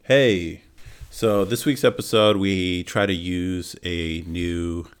Hey, so this week's episode, we try to use a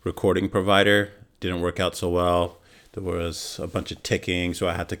new recording provider. Didn't work out so well. There was a bunch of ticking, so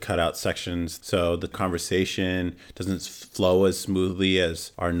I had to cut out sections. So the conversation doesn't flow as smoothly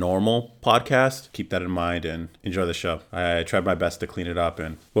as our normal podcast. Keep that in mind and enjoy the show. I tried my best to clean it up,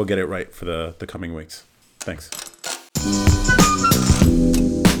 and we'll get it right for the coming weeks. Thanks.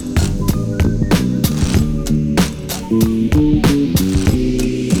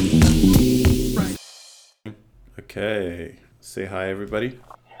 Okay, say hi, everybody.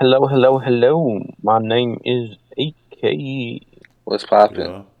 Hello. My name is AK. What's poppin'?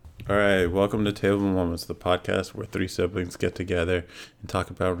 Yeah. All right, welcome to Table Moments, the podcast where three siblings get together and talk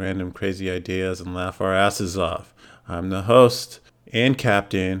about random crazy ideas and laugh our asses off. I'm the host and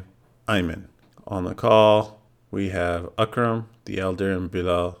captain, Ayman. On the call, we have Akram, the elder, and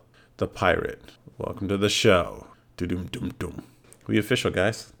Bilal, the pirate. Welcome to the show. Do-dum-dum-dum. We official,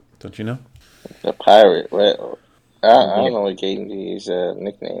 guys. Don't you know? The pirate. What? I don't know what gave these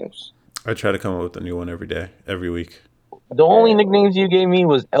nicknames. I try to come up with a new one every week. The only nicknames you gave me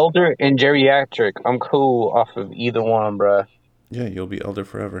was Elder and Geriatric. I'm cool off of either one, bruh. Yeah, you'll be elder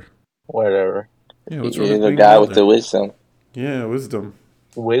forever. Whatever. Yeah, what's You're wrong with the being guy elder? with the wisdom. Yeah, wisdom.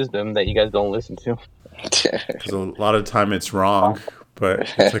 Wisdom that you guys don't listen to. Because a lot of time it's wrong,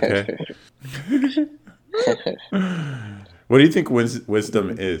 but it's okay. What do you think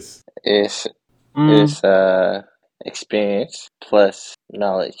wisdom is? It's experience plus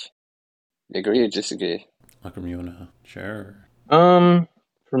knowledge. Agree or disagree? Akram, you wanna share? For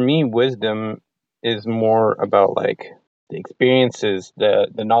me, wisdom is more about like the experiences, the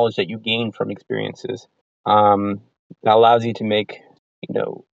knowledge that you gain from experiences. That allows you to make,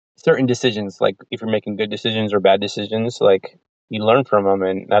 certain decisions. Like if you're making good decisions or bad decisions, like you learn from them,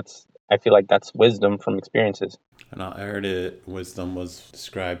 and I feel like that's wisdom from experiences. And I heard wisdom was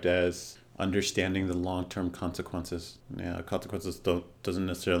described as understanding the long-term consequences. Yeah, consequences doesn't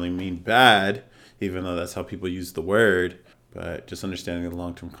necessarily mean bad, even though that's how people use the word, but just understanding the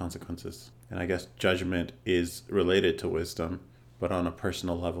long-term consequences. And I guess judgment is related to wisdom, but on a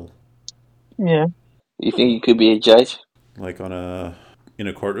personal level. Yeah. You think you could be a judge? Like in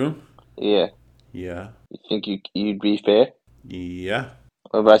a courtroom? Yeah. Yeah. You think you'd be fair? Yeah.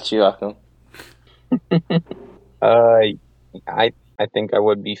 What about you, Akam? I think I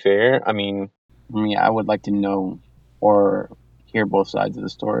would be fair. I mean, I would like to know or hear both sides of the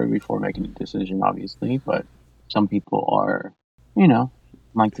story before making a decision, obviously. But some people are,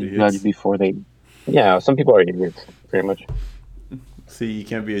 like to Idiots. judge before they. yeah, some people are idiots, pretty much. See, you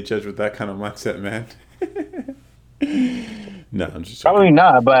can't be a judge with that kind of mindset, man. No, I'm just joking. Probably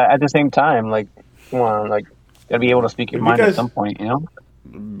not, but at the same time, like, come on, like, gotta be able to speak your If you mind guys- at some point,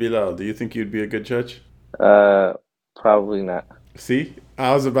 Bilal, do you think you'd be a good judge? Probably not. See,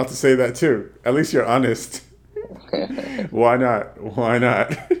 I was about to say that too. At least you're honest. Why not? Why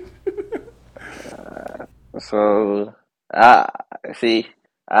not? So, I'd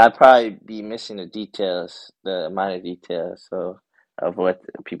probably be missing the minor details, of what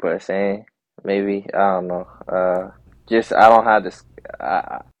people are saying. Maybe I don't know. I don't have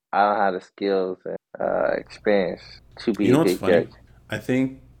the skills and experience to be You know a what's good funny? judge. I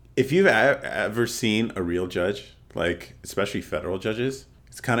think if you've ever seen a real judge, like especially federal judges,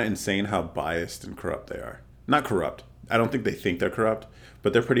 it's kind of insane how biased and corrupt they are. Not corrupt. I don't think they think they're corrupt,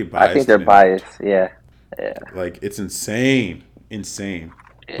 but they're pretty biased. I think they're and, biased. Yeah. Like it's insane.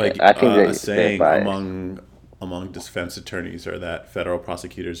 Like I think a they're saying biased. among defense attorneys are that federal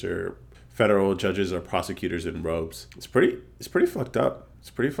judges or prosecutors in robes. It's pretty fucked up. It's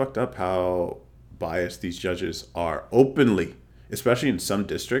pretty fucked up how biased these judges are openly, especially in some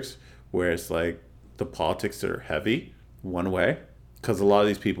districts where it's like the politics are heavy one way, because a lot of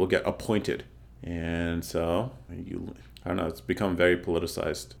these people get appointed, and so I don't know, it's become very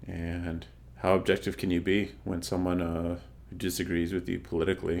politicized. And how objective can you be when someone who disagrees with you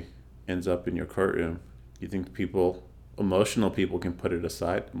politically ends up in your courtroom? You think emotional people can put it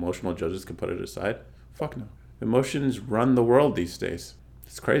aside? Emotional judges can put it aside? Fuck no. Emotions run the world these days.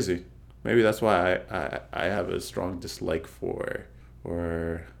 It's crazy. Maybe that's why I have a strong dislike for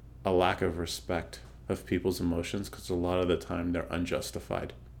or a lack of respect of people's emotions, because a lot of the time they're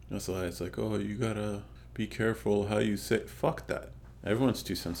unjustified. That's why it's like, oh, you gotta be careful how you say. Fuck that. Everyone's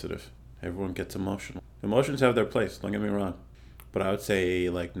too sensitive. Everyone gets emotional. Emotions have their place, don't get me wrong. But I would say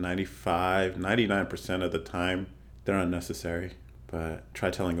like 99% of the time, they're unnecessary. But try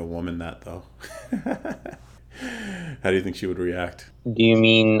telling a woman that, though. How do you think she would react? Do you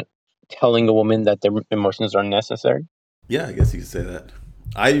mean telling a woman that their emotions are necessary? Yeah, I guess you could say that.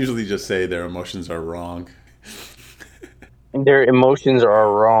 I usually just say their emotions are wrong. Their emotions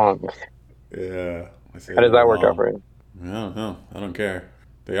are wrong. Yeah, I say How does they're that work out wrong. for you? I don't know. I don't care.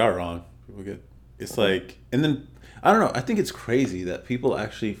 They are wrong. People get. It's like, and then I don't know. I think it's crazy that people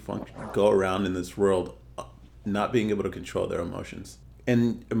actually go around in this world not being able to control their emotions,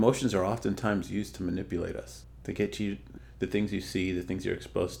 and emotions are oftentimes used to manipulate us. To get you, the things you see, the things you're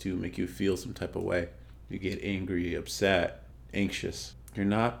exposed to, make you feel some type of way. You get angry, upset, anxious. You're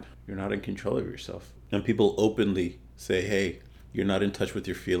not in control of yourself. And people openly say, "Hey, you're not in touch with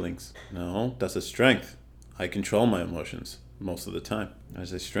your feelings." No, that's a strength. I control my emotions most of the time.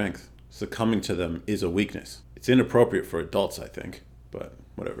 That's a strength. Succumbing to them is a weakness. It's inappropriate for adults, I think, but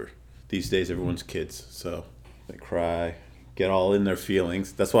whatever. These days, everyone's kids, so they cry, get all in their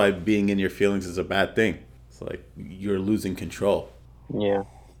feelings. That's why being in your feelings is a bad thing. It's like you're losing control. Yeah,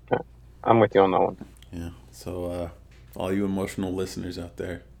 I'm with you on that one. Yeah. So, all you emotional listeners out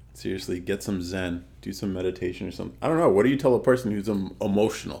there, seriously, get some Zen, do some meditation or something. I don't know. What do you tell a person who's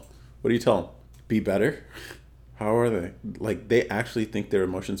emotional? What do you tell them? Be better? How are they? Like, they actually think their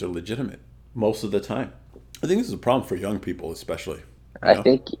emotions are legitimate most of the time. I think this is a problem for young people, especially. You I know?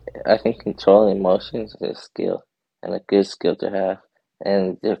 think I think controlling emotions is a skill and a good skill to have.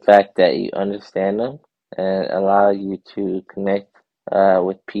 And the fact that you understand them and allow you to connect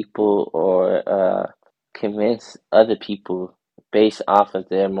with people or convince other people based off of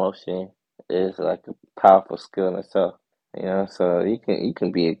their emotion is like a powerful skill in itself. You know, so you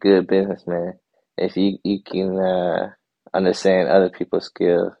can be a good businessman if you can understand other people's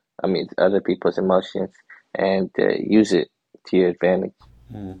skill. I mean, other people's emotions and use it to your advantage.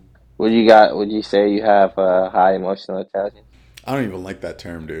 Mm. Would you got? Would you say you have high emotional intelligence? I don't even like that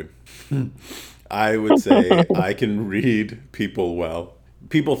term, dude. I would say I can read people well.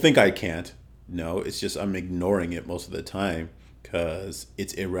 People think I can't. No, it's just I'm ignoring it most of the time because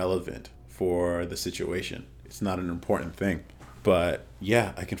it's irrelevant for the situation. It's not an important thing. But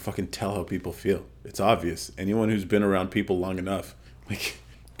yeah, I can fucking tell how people feel. It's obvious. Anyone who's been around people long enough, like,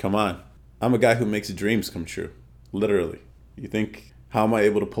 come on. I'm a guy who makes dreams come true. Literally. You think, how am I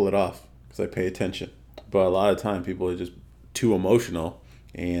able to pull it off? Because I pay attention. But a lot of time, people are just too emotional,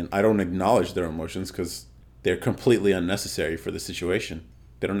 and I don't acknowledge their emotions because they're completely unnecessary for the situation.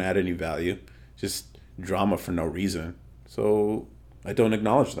 They don't add any value, just drama for no reason. So I don't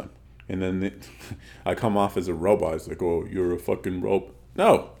acknowledge them. And then I come off as a robot. It's like, oh, you're a fucking robot.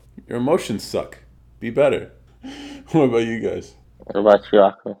 No, your emotions suck. Be better. What about you guys? What about you,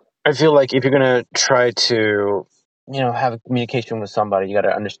 Akram? I feel like if you're gonna try to, have a communication with somebody, you got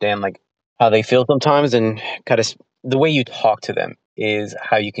to understand like how they feel sometimes, and kind of the way you talk to them is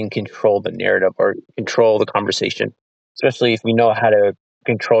how you can control the narrative or control the conversation. Especially if you know how to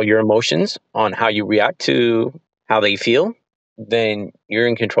control your emotions on how you react to how they feel, then you're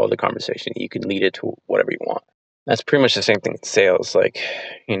in control of the conversation. You can lead it to whatever you want. That's pretty much the same thing with sales. Like,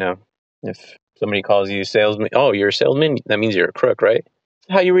 if somebody calls you salesman, oh, you're a salesman, that means you're a crook, right?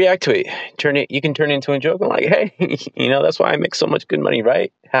 How you react to it. You can turn it into a joke. I'm like, hey, that's why I make so much good money,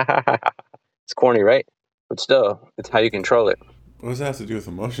 right? It's corny, right? But still, it's how you control it. What does that have to do with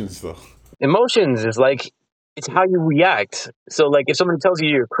emotions, though? Emotions is like, it's how you react. So, like, if somebody tells you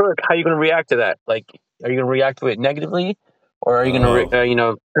you're a crook, how are you going to react to that? Like, are you going to react to it negatively, or are you going to,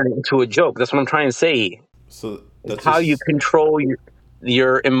 Oh, turn it into a joke? That's what I'm trying to say. so It's that's how you just control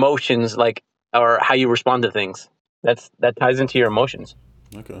your emotions, like, or how you respond to things. That ties into your emotions.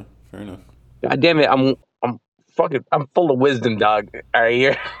 okay. Fair enough. God damn it, I'm full of wisdom, dog. All right,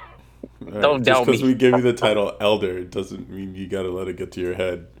 here. All right. Don't Just doubt because me. we give you the title elder, it doesn't mean you gotta let it get to your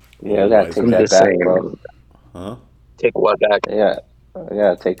head. Yeah, Oh, I gotta wise take I'm man. that just back, saying, bro. man. Huh? Take what back? Yeah, I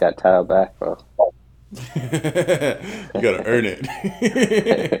gotta take that title back, bro. You gotta earn it.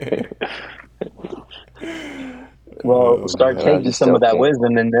 Well, Oh start No, man. I'm taking just some of that joking.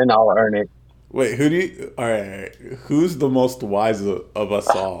 wisdom, and then I'll earn it. Wait, who do you? All right. Who's the most wise of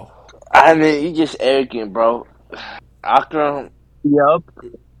us all? I mean, you just arrogant, bro. Akram, Yup.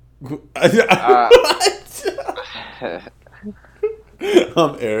 uh, What?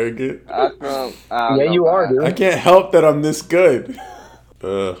 I'm arrogant. Akram, I don't Yeah, know, you are, man. I dude. can't help that I'm this good.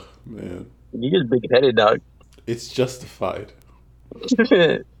 Ugh, man. You just big headed, dog. It's justified.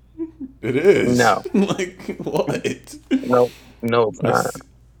 It is. No, Like, what? no, no, it's I not. s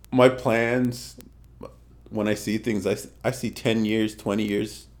my plans, when I see things, I see 10 years, 20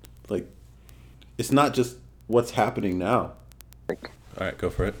 years. Like, it's not just what's happening now. All right, go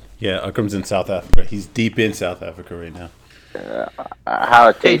for it. Yeah, Akram's in South Africa. He's deep in South Africa right now. How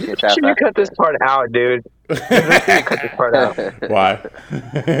it Hey, tastes just in make South sure you cut this Africa. part out, dude. Just make sure you cut this part out. Why?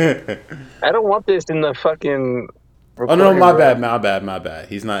 I don't want this in the fucking Oh no, recording, my bro. bad, my bad, my bad.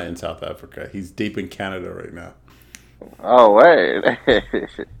 He's not in South Africa. He's deep in Canada right now. Oh, word.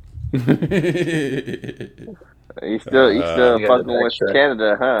 You still You got fucking the with extra.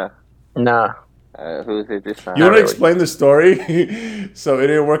 Canada, huh? Nah, Who's it this You time? want to really. explain the story? So it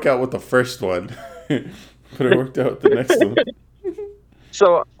didn't work out with the first one, but it worked out with the next one.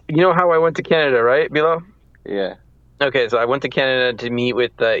 So you know how I went to Canada, right, Bilo? Yeah. Okay, so I went to Canada to meet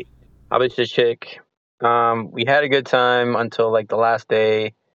with the Habesha chick. We had a good time until like the last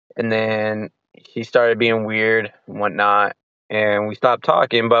day, and then she started being weird and whatnot, and we stopped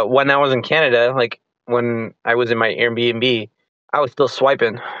talking. But when I was in Canada, like when I was in my Airbnb, I was still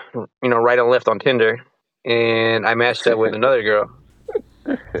swiping, right and left on Tinder, and I matched up with another girl.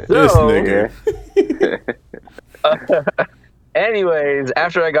 This So, nigga. Yeah. anyways,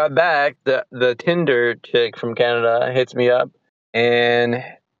 after I got back, the Tinder chick from Canada hits me up, and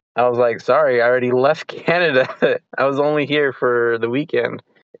I was like, "Sorry, I already left Canada. I was only here for the weekend."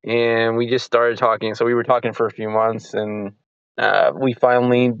 And we just started talking. So we were talking for a few months, and we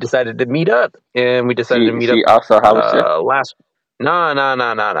finally decided to meet up. And we decided to meet up She also Habesha? last. No, no,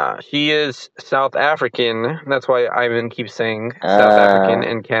 no, no, no. She is South African. That's why Ivan keeps saying South African Uh,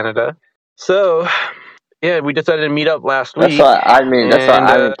 in Canada. So yeah, we decided to meet up last that's week, why I mean. That's why and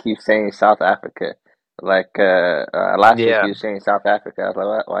I keep saying South Africa. Like last week yeah, you were saying South Africa. I was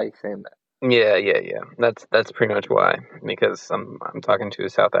like, why are you saying that? yeah. That's pretty much why, because I'm talking to a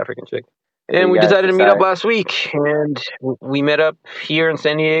South African chick, So and you we guys decided to meet up decide. last week, and we met up here in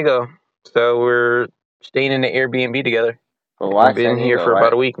San Diego. So we're staying in the Airbnb together. But We've why been San here Diego? for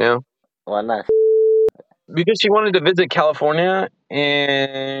about a week now Why not? because she wanted to visit California,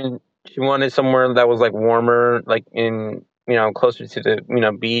 and she wanted somewhere that was like warmer, like in closer to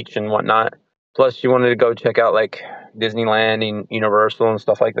the beach and whatnot. Plus, she wanted to go check out like Disneyland and Universal and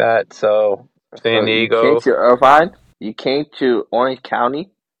stuff like that. So So San you came Diego. to Irvine? You came to Orange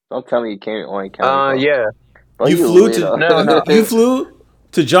County? Don't tell me you came to Orange County, bro. Yeah. Bro, You you flew to No, no, you weirdo. flew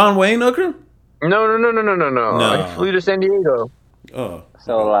to John Wayne, Ukram? no. I No. flew to San Diego. Oh,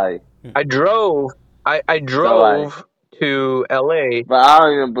 So okay. like, I drove. I so like, drove to LA, but I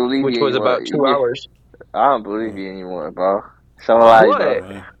don't even believe which you was anymore. about 2 hours. I don't believe Oh, you anymore, bro. So like, bro, What?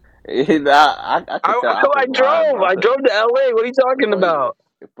 why? I could tell So I opposite line, drove. bro. I drove to LA. What are you talking Bro, about?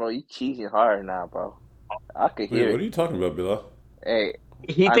 you cheating hard now, bro. I could Wait, hear what it. are you talking about, Bilal? Hey,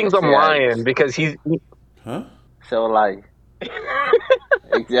 He I thinks just I'm say I lying because he's. Huh? so like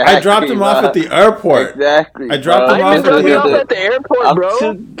I dropped exactly, him off bro. at the airport. Exactly, I dropped bro. him Ivan off at dropped the me off airport. at the airport, I'm bro. too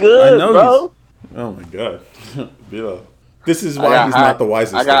I good, know he's. bro. Oh my god, Bilal. This is I why got he's high. not the I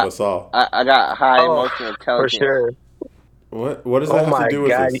wisest of got. us all. I got high Oh, emotional for intelligence. sure. What does that Oh have to my do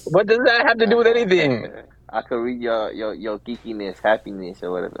with god. this? What does that have to do with anything? I could read your geekiness, happiness,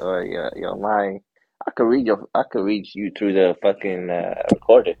 or whatever, or your mind. I could read you through the fucking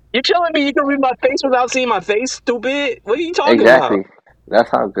recorder. You telling me you can read my face without seeing my face, stupid? What are you talking about? Exactly. That's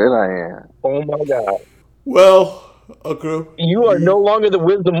how good I am. Oh my god. Well, Akram, You are no you. longer the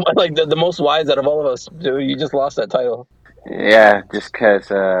wisdom, like the most wise out of all of us, dude. You just lost that title. Yeah, just cause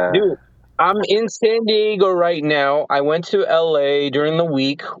Dude, I'm in San Diego right now. I went to LA during the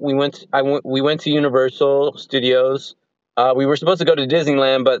week. We went to Universal Studios. We were supposed to go to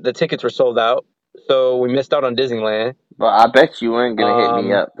Disneyland, but the tickets were sold out. So we missed out on Disneyland. but I bet you weren't gonna hit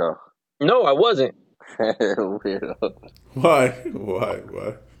me Um, up though. no, I wasn't. Weirdo. Why?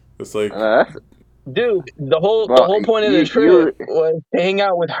 Why? It's like, That's, Dude, the whole bro, point of the trip you was to hang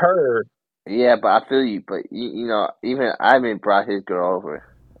out with her. yeah, but I feel you. But you know, even Ivan brought his girl over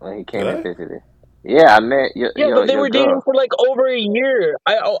when he came did and I? visited. Yeah, I met Yeah, but they your were dating girl. for like over a year.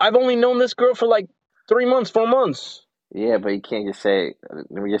 I've only known this girl for like 3 months, 4 months. Yeah, but you can't just say,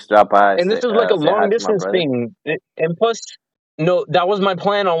 let me just drop by and And this is like a say hi long to my distance brother. thing. And plus, no, that was my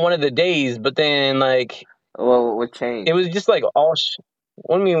plan on one of the days. But then, like, Well, what it changed? was just like all.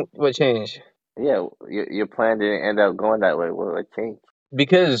 What do you mean? What changed? Yeah, your plan didn't end up going that way. What changed?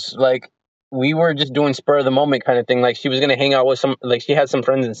 Because like we were just doing spur of the moment kind of thing. Like she was gonna hang out with some. Like she had some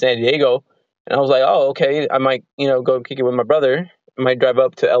friends in San Diego, and I was like, oh, okay, I might go kick it with my brother. I might drive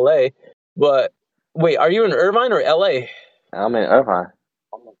up to L.A. But wait, are you in Irvine or L.A.? I'm in Irvine.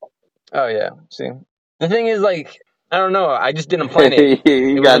 Oh yeah. See, the thing is, like, I don't know. I just didn't plan it. It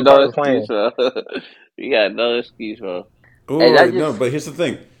You got wasn't no part of the excuse, plan. bro. You got no excuse, bro. Hey, Oh that no, just, but here's the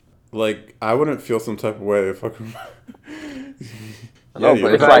thing. Like, I wouldn't feel some type of way if I could. Yeah, no, you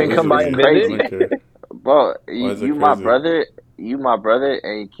but If it's don't I have to like, didn't come visit by it's and me. I visit, crazy. don't care. Bro, Why is that you my crazy? brother,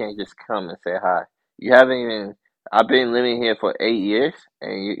 and you can't just come and say hi. You haven't even, I've been living here for 8 years,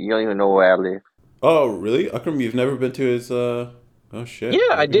 and you don't even know where I live. Oh, really? Akram, you've never been to his. Oh shit! yeah,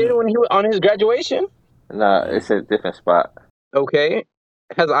 I Maybe did not. when he was on his graduation. No, Oh. it's a different spot. Okay.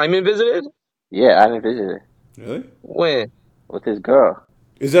 Has Iman visited? Yeah, I didn't visit it. Really? When? with his girl.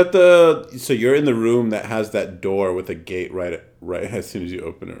 Is that so you're in the room that has that door with a gate right as soon as you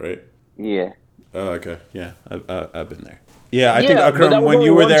open it, right? Yeah. Oh, okay. Yeah, I've been there. Yeah, I think Yeah, but that Akram, was when only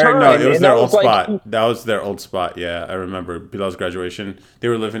you were one there, no, time, it was and their that old was like, spot. That was their old spot. Yeah, I remember Bilal's graduation. They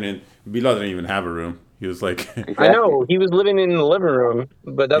were living in Bilal didn't even have a room. He was like, I Exactly. know he was living in the living room,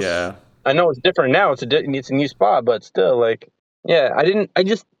 but yeah. I know it's different now. It's a new spot, but still, like, yeah,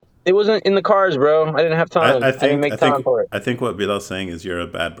 it wasn't in the cars, bro. I didn't have I, time. I I didn't think I make time think for it. I think what Bilal's saying is you're a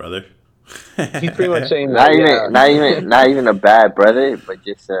bad brother. He's pretty much saying Not even, that, not even, not even a bad brother, but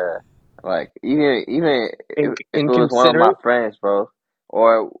just like even yeah, if it was one of my inconsiderate. friends, bro,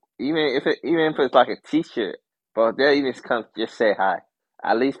 or even if it's like a T-shirt, bro, they'll even come just say hi,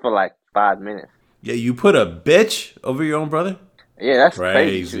 at least for like 5 minutes. Yeah, you put a bitch over your own brother? Yeah, that's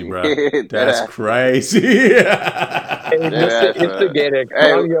crazy to Crazy, me. bro. Dead That's ass, bro. crazy. Hey, Dead ass, Mr. bro. Gator,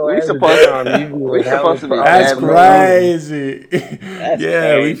 Hey, calm your we ass supposed down. You be we with hella supposed to be problems That's for family, no bro. reason. crazy. That's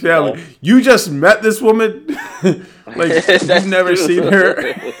Yeah, we crazy, family. bro. You just met this woman? Like, you've That's never true. seen her?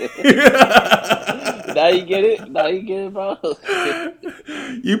 Now you get it. Now you get it, bro.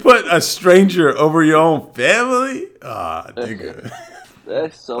 You put a stranger over your own family? Ah, nigga.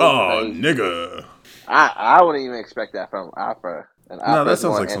 That's so Oh, crazy. nigga. I wouldn't even expect that from Afro, and No, Afro that is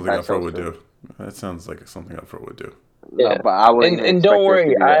sounds more like something Afro would antisocial. do. That sounds like something Afro would do. No, Yeah, but I wouldn't even and don't expect her to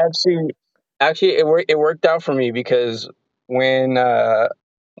worry, do that. actually it worked out for me because when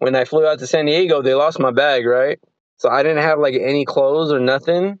when I flew out to San Diego, they lost my bag, right? So I didn't have like any clothes or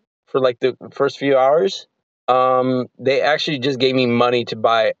nothing for like the first few hours. They actually just gave me money to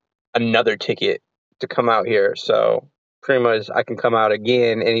buy another ticket to come out here. So pretty much I can come out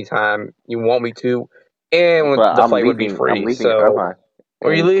again anytime you want me to, and But the flight would be I'm free. leaving So Irvine in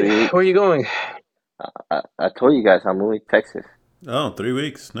 3 weeks. where you going? I told you guys I'm moving to Texas. Oh, 3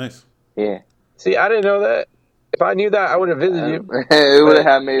 weeks. Nice. Yeah, See, I didn't know that. If I knew that, I would have visited you. it would But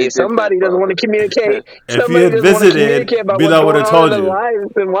have made a if difference, somebody doesn't bro. want to communicate, If you had visited, about what's Bilal would going have on in told their you.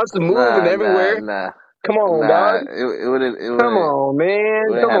 lives and wants to move and Nah, nah, everywhere, nah, come on, nah. dog. It Come on, man.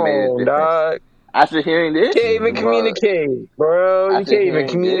 would Come have made a on, difference. dog. After hearing You this, can't even bro. communicate, bro. You After can't even hearing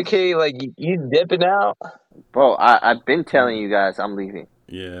this, communicate. Like you dipping out. bro, I've been telling you guys I'm leaving.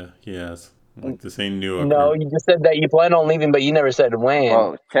 Yeah, he has. Like, this ain't new, No, Akram. you just said that you plan on leaving, but you never said when.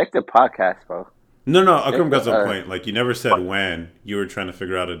 Bro, check the podcast, bro. No, Check Akram the got some point. Like, you never said when. You were trying to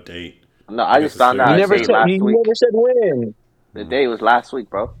figure out a date. No, I I guess just it's found You out a never date said. clear. You last week. never said when. The day was last week,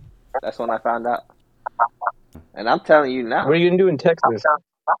 bro. That's when I found out. And I'm telling you What are now. you gonna do in Texas?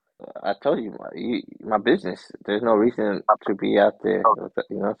 I told you my business. There's no reason to be out there.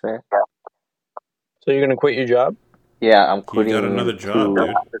 You know what I'm saying? So you're gonna quit your job? Yeah, I'm You got quitting another in job, two.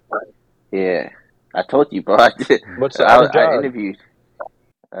 dude. Yeah, I told you, bro. I did. What's the other I job? interviewed.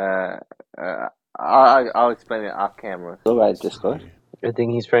 Uh, I'll explain it off camera. Go right, It's Discord. funny. I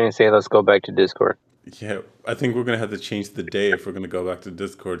think he's trying to say, let's go back to Discord. Yeah, I think we're gonna have to change the day if we're gonna go back to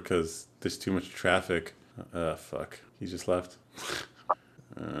Discord because there's too much traffic. Fuck. He just left.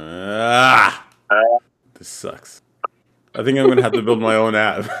 Ah, this sucks. I think I'm gonna have to build my own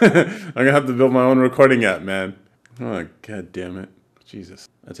app. I'm gonna have to build my own recording app, man. Oh, god damn it. Jesus.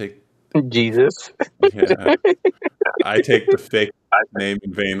 Jesus. Yeah, I take the fake name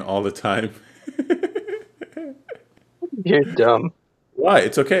in vain all the time. You're dumb. Why?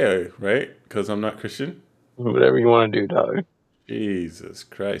 It's okay, right? Because I'm not Christian? Whatever you want to do, dog. Jesus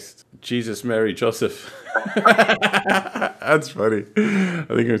Christ. Jesus, Mary, Joseph. That's funny. I think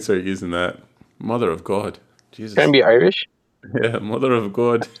I'm gonna start using that. Mother of God. Jesus. Trying to be Irish? Yeah, Mother of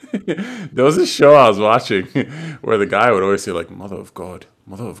God. There was a show I was watching where the guy would always say like, Mother of God,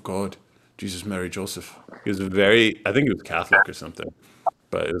 Jesus, Mary, Joseph. He was I think he was Catholic or something,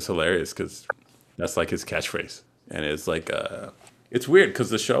 but it was hilarious because that's like his catchphrase, and it's like, it's weird because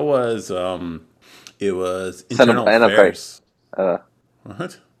the show was, it was Son of internal Anarchy. affairs. Uh,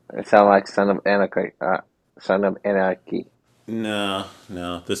 What? it sounds like Son of Anarchy. Son of Anarchy. No.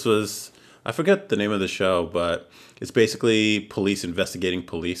 This was, I forget the name of the show, but it's basically police investigating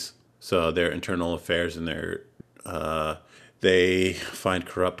police. So their internal affairs and they find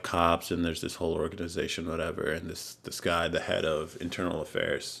corrupt cops, and there's this whole organization, whatever. And this guy, the head of internal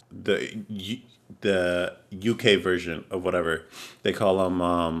affairs, the UK version of whatever they call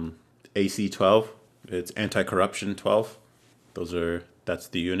them, AC-12. It's anti-corruption 12. That's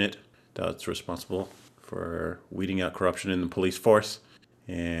the unit that's responsible for weeding out corruption in the police force.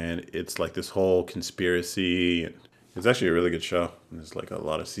 And it's like this whole conspiracy. And it's actually a really good show. There's like a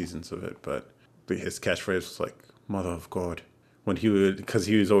lot of seasons of it, but his catchphrase was like "Mother of God" because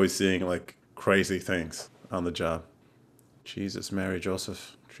he was always seeing like crazy things on the job. Jesus, Mary,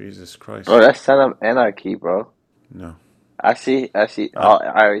 Joseph, Jesus Christ. Bro, that's Son of Anarchy, bro. No. I see Uh, all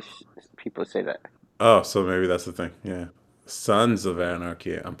Irish people say that. oh, so maybe that's the thing. Yeah. Sons of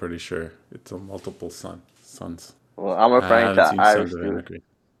Anarchy. I'm pretty sure it's a multiple sons. Well, I'm I referring haven't to seen Sons Irish of dude. Anarchy.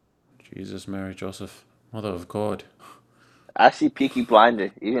 Jesus, Mary, Joseph, Mother of God. I see Peaky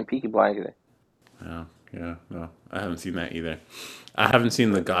Blinder, even Peaky Blinder. Yeah, yeah, no, I haven't seen that either. I haven't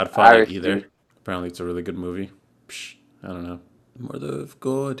seen The Godfather Irish either. dude. Apparently, it's a really good movie. Psh, I don't know. Mother of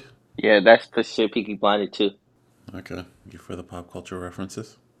God. Yeah, that's for sure Peaky Blinder too. Okay, you for the pop culture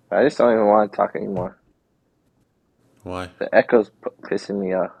references? I just don't even want to talk anymore. Why? The echo's pissing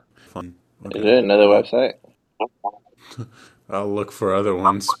me off. Fun. Is Okay. there another website? I'll look for other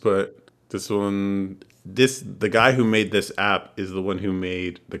ones, but the guy who made this app is the one who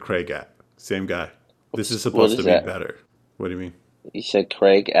made the Craig app. Same guy. This is What supposed to is be that? better. What do you mean? You said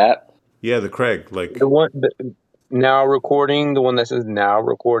Craig app? Yeah, the Craig. The one now recording, the one that says now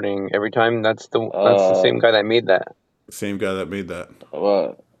recording every time. That's the same guy that made that. Same guy that made that.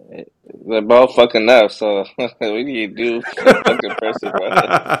 Well, they're both fucking up, so what do you do for the fucking person, bro?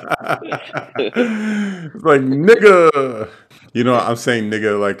 It's like nigga. You know, I'm saying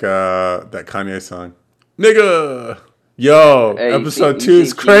nigga like that Kanye song. Nigga. Yo, Hey, episode you 2 is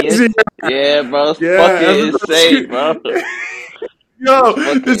see Genius? crazy. Yeah, bro, it's Yeah, fucking episode insane, 2. bro. Yo, It's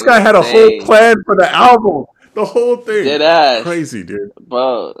fucking this guy had a whole insane. plan for the album. The whole thing. Dead ass, Crazy, dude.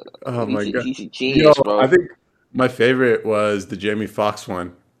 bro. Oh my god. He's a Yo, genius, I bro. think my favorite was the Jamie Foxx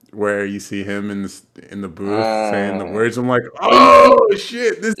one where you see him in the booth saying the Uh, words. I'm like, hey, oh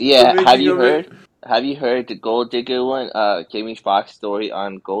shit, this is the yeah. making of it. Have you heard the Gold Digger one? Jamie Foxx story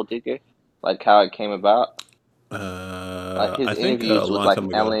on Gold Digger, like how it came about. Like his I think a interviews with long like time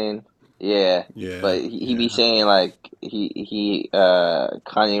ago. Ellen, yeah. Yeah, But he be yeah, saying like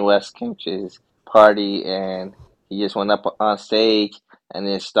Kanye West came to his party and he just went up on stage and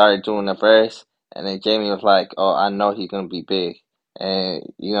then started doing the verse and then Jamie was like, "Oh, I know he's gonna be big," and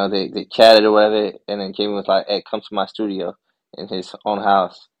you know they chatted or whatever and then Jamie was like, "Hey, come to my studio in his own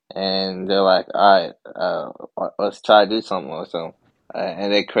house," and they're like, "All right, let's try to do something with them,"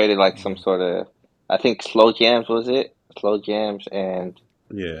 and they created like some sort of I think Slow Jams was it? Slow Jams and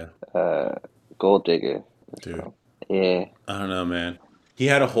yeah, uh, Gold Digger. dude. So, yeah, I don't know, man. He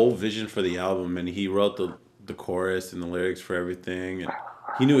had a whole vision for the album, and he wrote the chorus and the lyrics for everything, and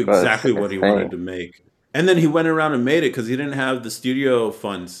he knew bro, exactly what it's he wanted insane. to make. And then he went around and made it because he didn't have the studio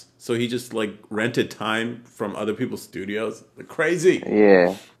funds, so he just like rented time from other people's studios. Like, crazy,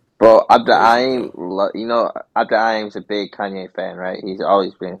 Yeah, bro. Abdul crazy, Aim, bro. you know, Abdul Aim's a big Kanye fan, right? He's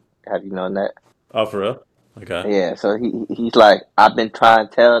always been. Have you known that? Oh, for real? Okay. Yeah. So he's like, I've been trying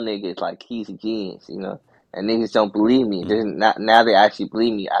to tell niggas like he's a genius, you know, and niggas don't believe me. Mm-hmm. Now they actually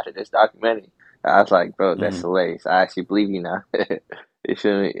believe me after this documentary. I was like, bro, that's Mm-hmm. hilarious. I actually believe you now. You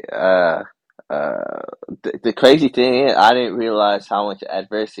feel me? The crazy thing is, I didn't realize how much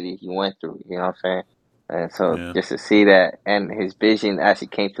adversity he went through. You know what I'm saying? And so Yeah, just to see that and his vision actually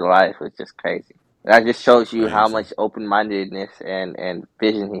came to life was just crazy. That just shows you how crazy. much open mindedness and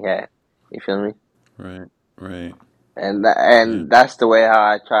vision he had. You feel me? Right, right. And Yeah. that's the way how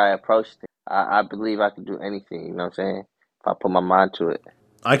I try to approach things. I believe I can do anything. You know what I'm saying? If I put my mind to it.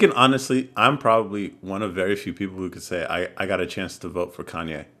 I can honestly, I'm probably one of very few people who could say I got a chance to vote for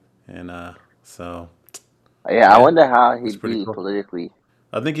Kanye, and so Yeah, I yeah, wonder how it's he'd pretty be cool. politically.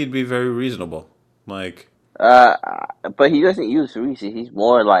 I think he'd be very reasonable. Like, Uh, but he doesn't use reason. He's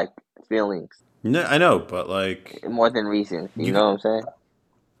more like feelings, no, I know, but like, more than reason. You you know could, what I'm saying?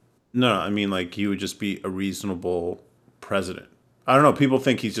 no, I mean, like, he would just be a reasonable president. I don't know. People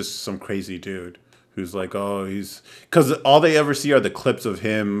think he's just some crazy dude who's like, oh, he's because all they ever see are the clips of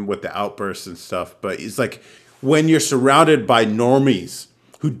him with the outbursts and stuff. But it's like when you're surrounded by normies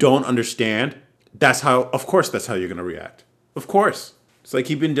who don't understand, of course, that's how you're gonna react. Of course, it's like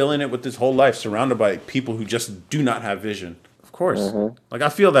he's been dealing it with his whole life, surrounded by people who just do not have vision. Of course, Hmm. like I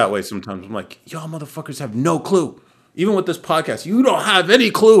feel that way sometimes. I'm like, y'all motherfuckers have no clue. Even with this podcast, you don't have any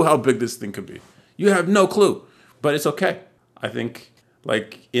clue how big this thing could be. You have no clue, but it's okay. I think,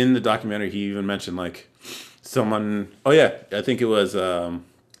 like in the documentary, he even mentioned like someone. Oh yeah, I think it was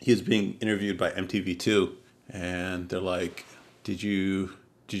he was being interviewed by MTV2, and they're like, did you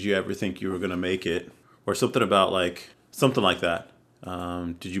ever think you were gonna make it, or something about like something like that?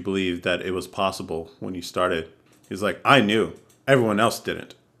 Did you believe that it was possible when you started? He's like, I knew. Everyone else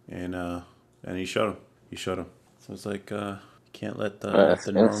didn't, and he showed him. He showed him. So it's like you can't let It's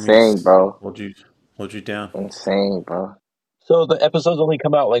the insane, normies bro. hold you down. Insane, bro. So the episodes only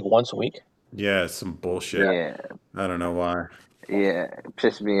come out like once a week. Yeah, it's some bullshit. Yeah, I don't know why. yeah. It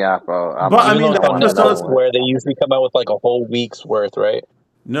pissed me off, bro. But I I Even mean, though the want some another episodes. networks one. where they usually come out with like a whole week's worth, right?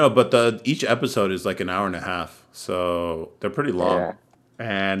 No, but each episode is like an hour and a half, so they're pretty long. Yeah.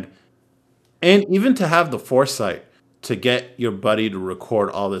 And even to have the foresight to get your buddy to record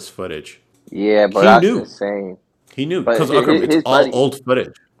all this footage, Yeah, but he that's knew. insane. He knew But because Akram, it's his all buddy, old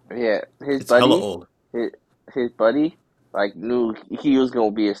footage. yeah, his It's hella buddy, old. his, his buddy, like knew he was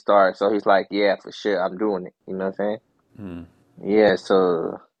gonna be a star, so he's like, yeah, for sure, I'm doing it. You know what I'm saying? Hmm. Yeah.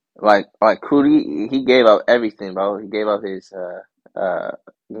 So like Cootie, he gave up everything, bro. He gave up his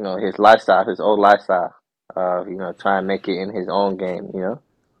his lifestyle, his old lifestyle of trying to make it in his own game.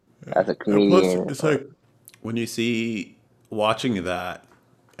 As a And plus, comedian. it's like when you see watching that,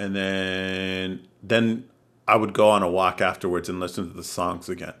 and then I would go on a walk afterwards and listen to the songs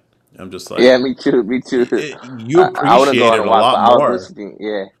again. I'm just like, Yeah, me too, me too. you I wouldn't go appreciate on a it a walk, but lot I was more. listening.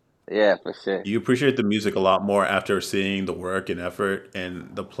 Yeah, yeah, for sure. You appreciate the music a lot more after seeing the work and effort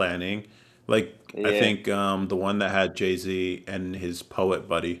and the planning. Like I Yeah. think the one that had Jay Z and his poet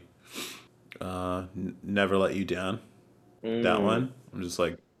buddy, "Never Let You Down." That Mm, one, I'm just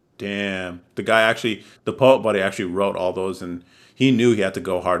like, damn. The poet buddy actually wrote all those, and he knew he had to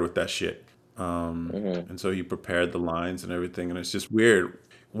go hard with that shit. mm-hmm. And so he prepared the lines and everything, and it's just weird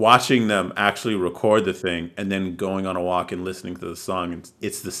watching them actually record the thing and then going on a walk and listening to the song. And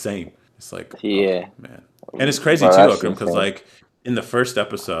it's the same. It's like, oh Yeah, man, and it's crazy bro, too, that's Akram, because insane. like in the first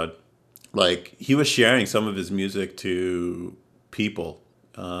episode, like he was sharing some of his music to people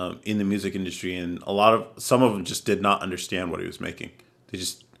in the music industry, and some of them just did not understand what he was making. They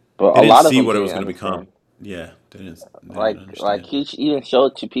just But they a didn't lot of see them what it was didn't going to become. understand. Yeah, they didn't Like understand. he even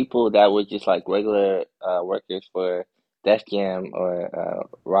showed to people that were just like regular workers for Def Jam or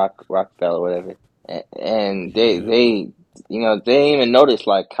Rockefeller or whatever, and Yeah, they didn't even notice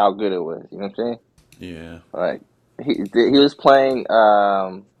like how good it was. You know what I'm saying? yeah. Like he was playing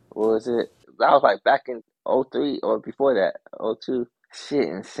what was it? That was like back in '03 or before that, '02. Shit,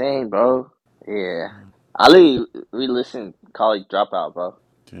 insane, bro. Yeah. Ali re-listened College Dropout, bro.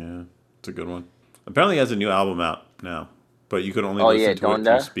 Yeah, it's a good one. Apparently, he has a new album out now, but you can only Oh yeah, listen to it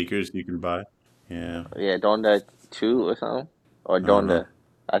through Donda. speakers you can buy. Yeah, Yeah, Donda 2 or something. Or I don't know. Donda.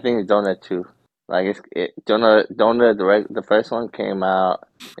 I think it's Donda 2. Like Donda the first one came out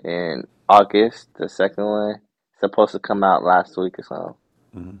in August. The second one supposed to come out last week or something.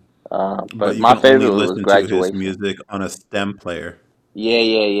 Mhm. But But you my can only favorite was listen to his Graduation. music on a stem player. Yeah,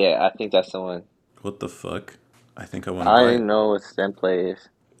 yeah, yeah. I think that's the one. What the fuck? I think I want to I buy didn't it. know what stem play is.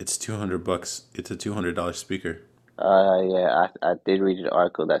 It's $200. It's a $200 speaker. Yeah, I did read an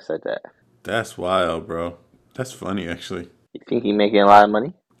article that said that. That's wild, bro. That's funny, actually. You think he making a lot of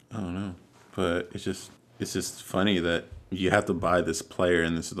money? I don't know, but it's just funny that you have to buy this player,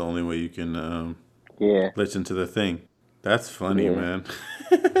 and this is the only way you can Yeah, listen to the thing. That's funny, yeah. man.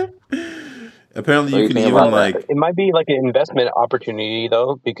 Apparently, What do you you can think even about Well, that? like it might be like an investment opportunity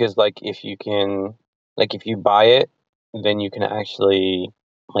though, because like if you can, like if you buy it, then you can actually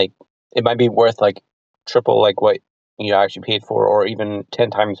like it might be worth like triple like what you actually paid for, or even 10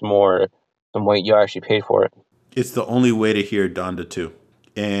 times more than what you actually paid for it. it's the only way to hear Donda 2,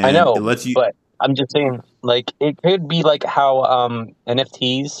 I and it know, lets you. but I'm just saying, like it could be like how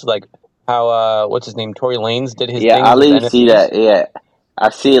NFTs, like how what's his name, Tory Lanez did his Yeah, thing with Ali see NFTs. that. Yeah, I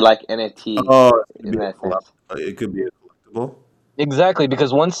see it like NFT Oh, it could in be that sense. it could be a collectible. Exactly,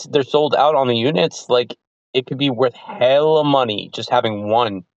 because once they're sold out on the units, like it could be worth hella money just having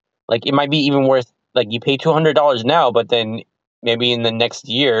one. Like it might be even worth like you pay $200 now, but then maybe in the next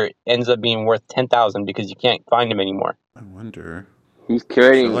year it ends up being worth 10,000 because you can't find them anymore. I wonder. He's Shall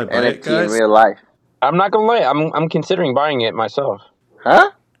curating I buy it, NFT in guys? real life. I'm not gonna lie, I'm considering buying it myself.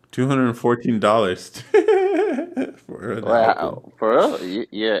 Huh? $214 for an album. Well, for real?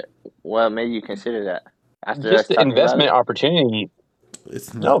 Yeah. Well, maybe you consider that after Just us the talking about investment it. opportunity.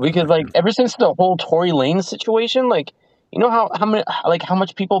 It's No, not. because like ever since the whole Tory Lanez situation, like you know how many like how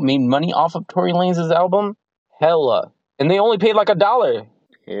much people made money off of Tory Lanez's album? Hella, and they only paid like $1.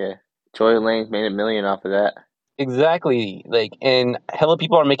 Yeah. Tory Lanez made $1 million off of that. Exactly, like, and hella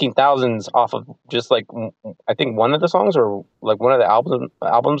people are making thousands off of just like I think one of the songs or like one of the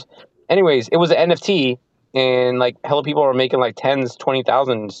albums. Anyways, it was an NFT, and like hella people are making like tens,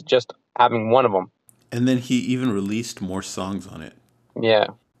 20,000s just having one of them. And then he even released more songs on it. Yeah,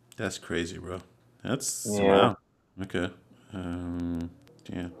 That's crazy, bro. That's yeah. wow. Okay.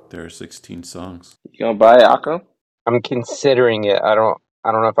 Yeah, there are 16 songs. You gonna buy it, Akram? I'm considering it. I don't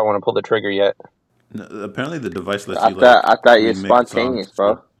know if I want to pull the trigger yet. No, apparently, the device lets I you like thought you're remix songs. spontaneous,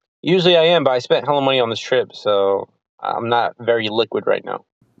 bro. Usually I am, but I spent hella money on this trip, so I'm not very liquid right now.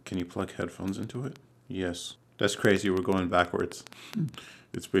 Can you plug headphones into it? Yes. That's crazy. We're going backwards.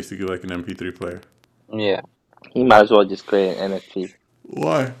 It's basically like an MP3 player. Yeah. He might as well just create an NFT.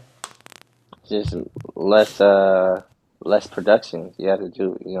 Why? Just less less production you have to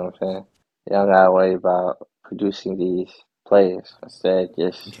do. You know what I'm saying? You don't gotta worry about producing these players. Instead,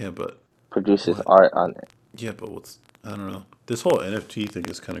 just Yeah, but produces what? art on it. Yeah, but what's I don't know. This whole NFT thing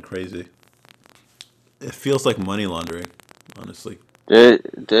is kind of crazy. It feels like money laundering, honestly.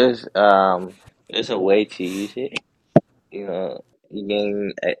 There's a way to use it. You know, you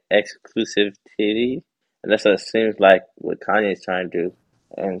gain exclusivity, and that's what it seems like what Kanye's trying to do.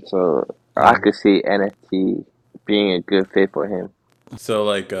 And so I Mm. could see NFT being a good fit for him. So,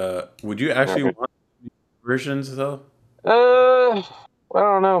 like, would you actually want versions though? I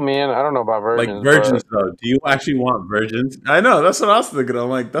don't know, man. I don't know about Like virgins, virgins but though? Do you actually want virgins? I know that's what I was thinking. I'm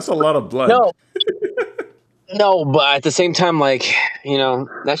like, that's a lot of blood. no, no. But at the same time, like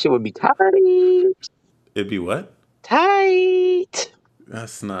that shit would be tight, It'd be what? tight.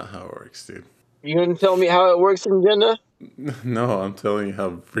 That's not how it works, dude. You gonna tell me how it works in gender? No, I'm telling you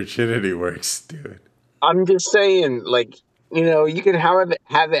how virginity works, dude. I'm just saying, like, you can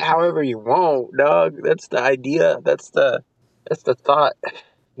have it however you want, dog. That's the idea. That's the thought.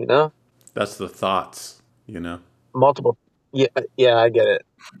 You know, That's the thoughts, you know. multiple. Yeah, yeah, I get it.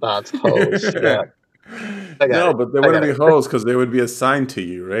 Thoughts, hoes. Yeah, I got No, it. but they I got wouldn't be it. hoes because they would be assigned to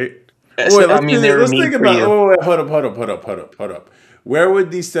you, right? Oh, So, wait, I mean, they're let's made think for about. you. Oh, wait, hold up. Where would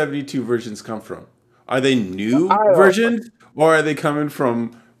these 72 versions come from? Are they new I versions, or are they coming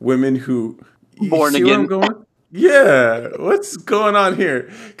from women who? You Born see where I'm again. going? Yeah, what's going on here?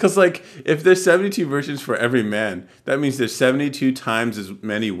 Because like, if there's 72 versions for every man, that means there's 72 times as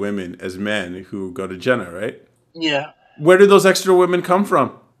many women as men who go to Jenna, right? Yeah. Where do those extra women come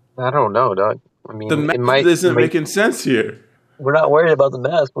from? don't know, dog. I The mean, math it might. isn't making sense here. We're not worried about the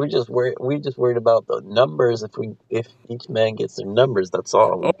mask. We just worried about the numbers. If each man gets their numbers, that's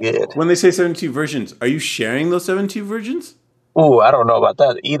all. We Oh, good. when they say 72 versions, are you sharing those 72 versions? Ooh, I don't know about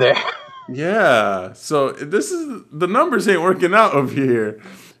that either. Yeah. So this is the numbers ain't working out over here.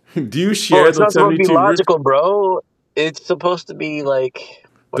 Do you Well, share it's not those supposed to be 72 versions? logical, bro. It's supposed to be like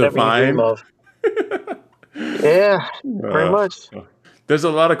whatever you dream Divine? of. Yeah, pretty Uh, much. there's a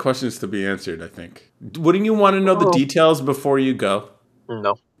lot of questions to be answered, I think. Wouldn't you want to know the Oh, details before you go?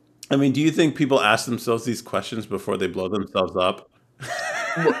 no. I mean, do you think people ask themselves these questions before they blow themselves up?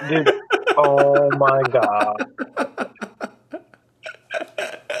 Dude, oh my god.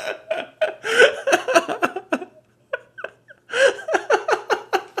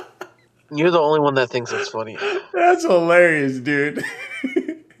 You're the only one that thinks it's funny. That's hilarious, dude.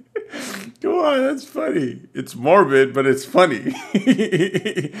 Come on, that's funny. It's morbid, but it's funny.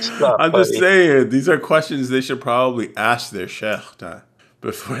 It's not I'm just funny. saying, these are questions they should probably ask their sheikh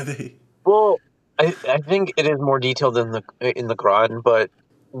before they. Well, I think it is more detailed in the Quran, but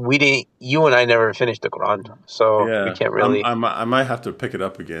you and I never finished the Quran, so we Yeah, can't really. I might have to pick it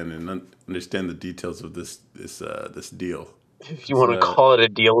up again and understand the details of this deal. If you It's, want to call it a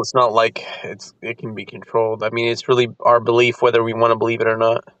deal, it's not like it can be controlled. I mean, it's really our belief whether we want to believe it or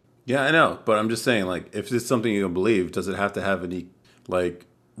not. yeah, I know, but I'm just saying, like, if it's something you can believe, does it have to have any like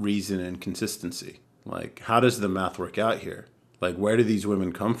reason and consistency? Like, how does the math work out here? Like, where do these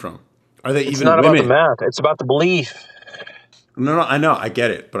women come from? Are they It's even not about the women? math. It's about the belief. No, I know, I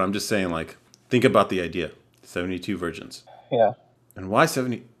get it, but I'm just saying, like, think about the idea: 72 virgins, Yeah. and why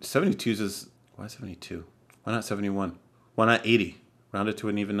 72 is why 72? Why not 71? Why not 80? Round it to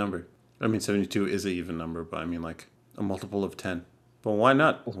an even number. I mean, 72 is an even number, but I mean, like, a multiple of 10. But why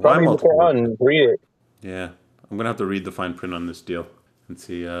not? It's Why probably in the multiple of 10? Quran. Read it. Yeah, I'm gonna have to read the fine print on this deal and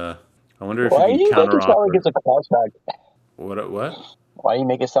see. I wonder if Why you do can you make counter it sound like offer. it's a contract? What? Why you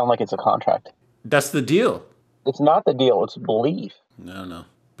make it sound like it's a contract? That's the deal. It's not the deal. It's belief. No.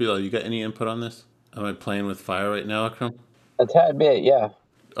 Bilal, you got any input on this? Am I playing with fire right now, Akram? A tad bit, yeah.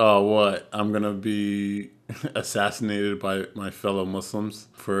 Oh, what? I'm gonna be assassinated by my fellow Muslims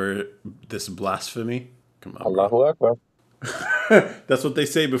for this blasphemy? Come on, bro. Allahu Akbar. That's what they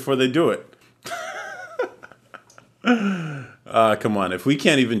say before they do it. Come on. If we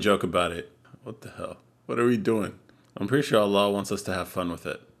can't even joke about it, what the hell? What are we doing? I'm pretty sure Allah wants us to have fun with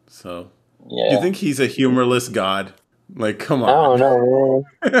it. So, do Yeah. you think He's a humorless God? Like, come I don't on. know,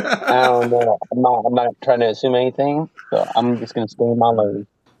 man. I don't know. I'm not trying to assume anything, so I'm just gonna stay in my lane.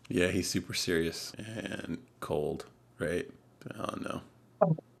 Yeah, He's super serious and cold, right? Oh no,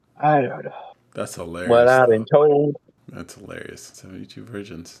 I don't know. that's hilarious. What I've been though. told. That's hilarious. 72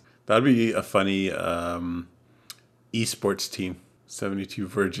 virgins. That'd be a funny esports team. 72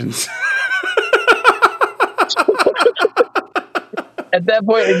 virgins. At that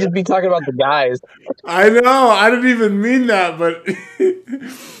point, I'd just be talking about the guys. I know. I didn't even mean that, but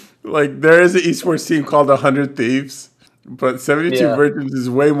like there is an esports team called 100 Thieves, but 72 Yeah. virgins is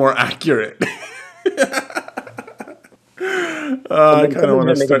way more accurate. And I then kind of someone's want to gonna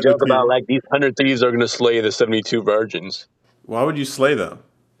make a start the joke about team. like these 100 thieves are gonna slay the 72 virgins, Why would you slay them?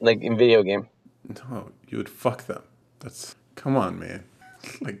 like in video game. No, you would fuck them. Come on, man.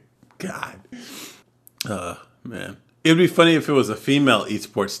 Like, God. Man. It would be funny if it was a female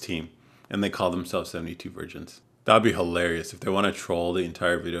esports team and they call themselves 72 Virgins. That would be hilarious. If they want to troll the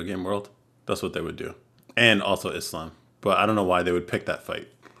entire video game world, that's what they would do. And also Islam. But I don't know why they would pick that fight.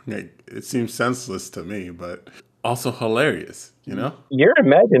 Like, it seems senseless to me, but also hilarious, you know? Your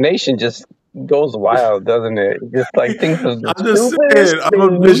imagination just goes wild, doesn't it? Just like thinks of the I'm just stupidest saying, I'm a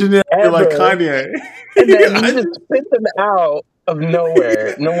things visionary like ever, Kanye. and then I you just spit them out of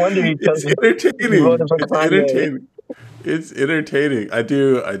nowhere. No wonder you It's chose you entertaining. voted for It's Kanye. entertaining. It's entertaining. I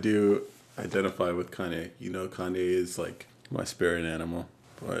do identify with Kanye. You know, Kanye is like my spirit animal.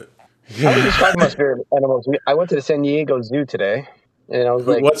 But I was just yeah. talking about spirit animals. I went to the San Diego Zoo today, and I was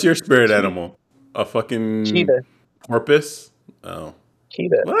like, What's your spirit cheetah, animal? A fucking cheetah, porpoise? Oh.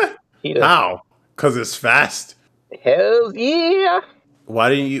 cheetah, What? cheetah. How? Because it's fast. Hell yeah! Why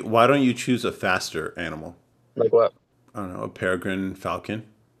don't you choose a faster animal? Like what? I don't know, a peregrine falcon.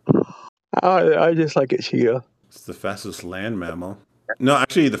 I just like it, cheetah. It's the fastest land mammal. No,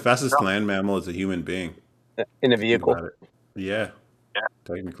 actually the fastest land mammal is a human being. In a Think vehicle. about it. Yeah,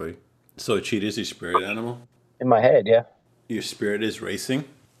 technically. So a cheetah is your spirit animal? In my head, yeah. Your spirit is racing?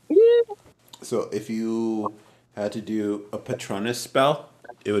 Yeah. So if you had to do a Patronus spell,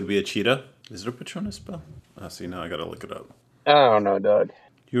 it would be a cheetah. Is it a Patronus spell? See, now I gotta look it up. I don't know, dog.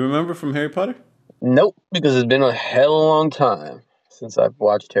 You remember from Harry Potter? Nope, because it's been a hell of a long time since I've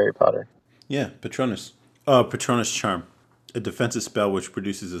watched Harry Potter. Yeah, Patronus. Patronus Charm. A defensive spell which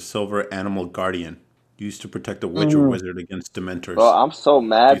produces a silver animal guardian used to protect a witch or wizard against dementors. Bro, I'm so Do you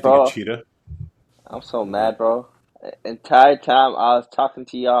mad, think bro. a cheetah? I'm so mad, bro. Entire time I was talking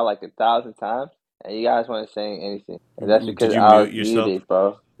to y'all like 1,000 times, and you guys weren't saying anything. And that's because Did you I was mute yourself? muted,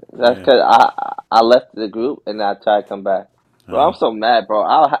 bro. That's Yeah. because I left the group and I tried to come back. Bro, I'm so mad, bro.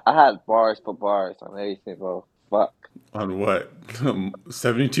 I had bars for bars on everything, bro. Fuck. On what?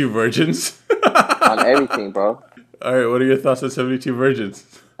 72 virgins? On everything, bro. All right, what are your thoughts on 72 virgins?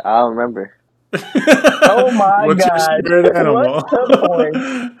 I don't remember. Oh my What's your god. spirit animal? What's the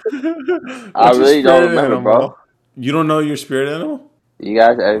point? I What's your really don't spirit remember, animal? bro. You don't know your spirit animal? You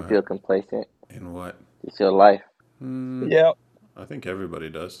guys ever What? feel complacent? In what? It's your life. Yep. I think everybody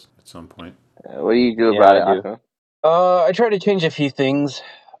does at some point. What do you do Yeah, about it, I do. Akram? I tried to change a few things.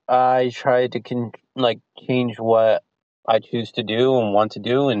 I tried to change what I choose to do and want to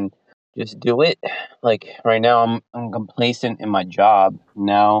do and just do it. Like right now I'm complacent in my job.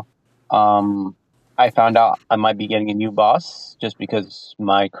 Now I found out I might be getting a new boss just because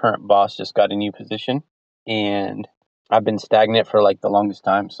my current boss just got a new position and I've been stagnant for like the longest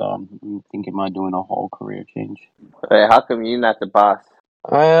time, so I'm thinking about doing a whole career change. Hey, how come you're not the boss?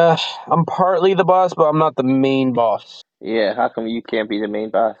 I'm partly the boss, but I'm not the main boss Yeah, how come you can't be the main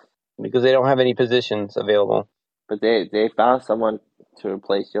boss? because they don't have any positions available. But they found someone to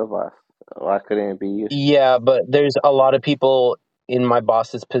replace your boss. Why couldn't it be you? Yeah, but there's a lot of people in my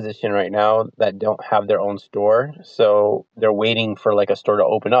boss's position right now that don't have their own store, so they're waiting for like a store to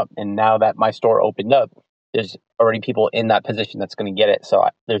open up. And now that my store opened up, there's already people in that position that's going to get it. So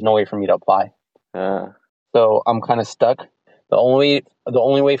there's no way for me to apply. So I'm kind of stuck. The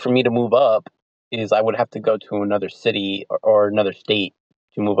only way for me to move up is I would have to go to another city or another state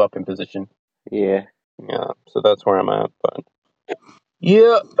to move up in position. Yeah. Yeah, so that's where I'm at. But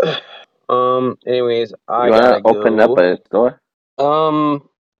yeah. Anyways, I You gotta wanna open go. up a store? I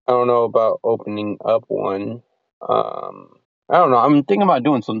don't know about opening up one. I don't know. I'm thinking about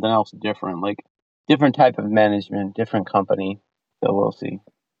doing something else different, like different type of management, different company. So we'll see.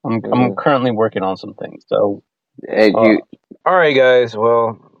 I'm currently working on some things. So, Hey, all right, guys.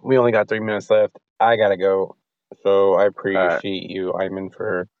 Well, we only got 3 minutes left. I gotta go. So I appreciate you, Ayman,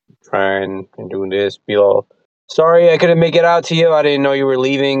 for trying and doing this. Bilal, sorry I couldn't make it out to you. I didn't know you were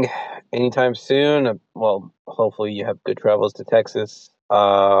leaving anytime soon. Well, hopefully you have good travels to Texas.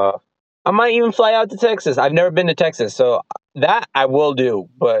 I might even fly out to Texas. I've never been to Texas, so that I will do.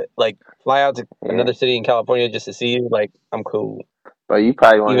 But like fly out to another city in California just to see you, like I'm cool. But you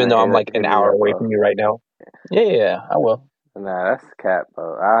probably want Even though I'm like an hour away bro. from you right now. Yeah, I will. Nah, that's cap,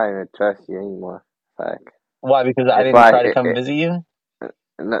 bro. I don't even trust you anymore. Like, why? Because I it's didn't like, try to come visit you.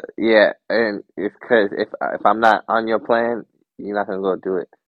 No, yeah, and it's because if I'm not on your plan, you're not gonna go do it.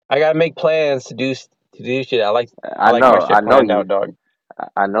 I gotta make plans to do shit. I like I my know shit planned you. out, dog.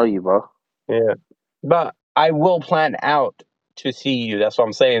 I know you, bro. Yeah, but I will plan out to see you. That's what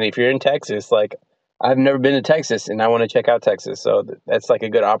I'm saying. If you're in Texas, like I've never been to Texas, and I want to check out Texas, so that's like a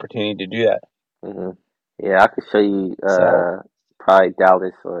good opportunity to do that. Hmm. Yeah, I could show you So probably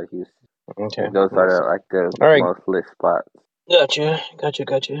Dallas or Houston. okay, Those are like the all right, most lit spots. gotcha.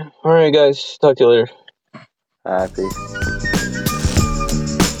 All right, guys, talk to you later. Peace.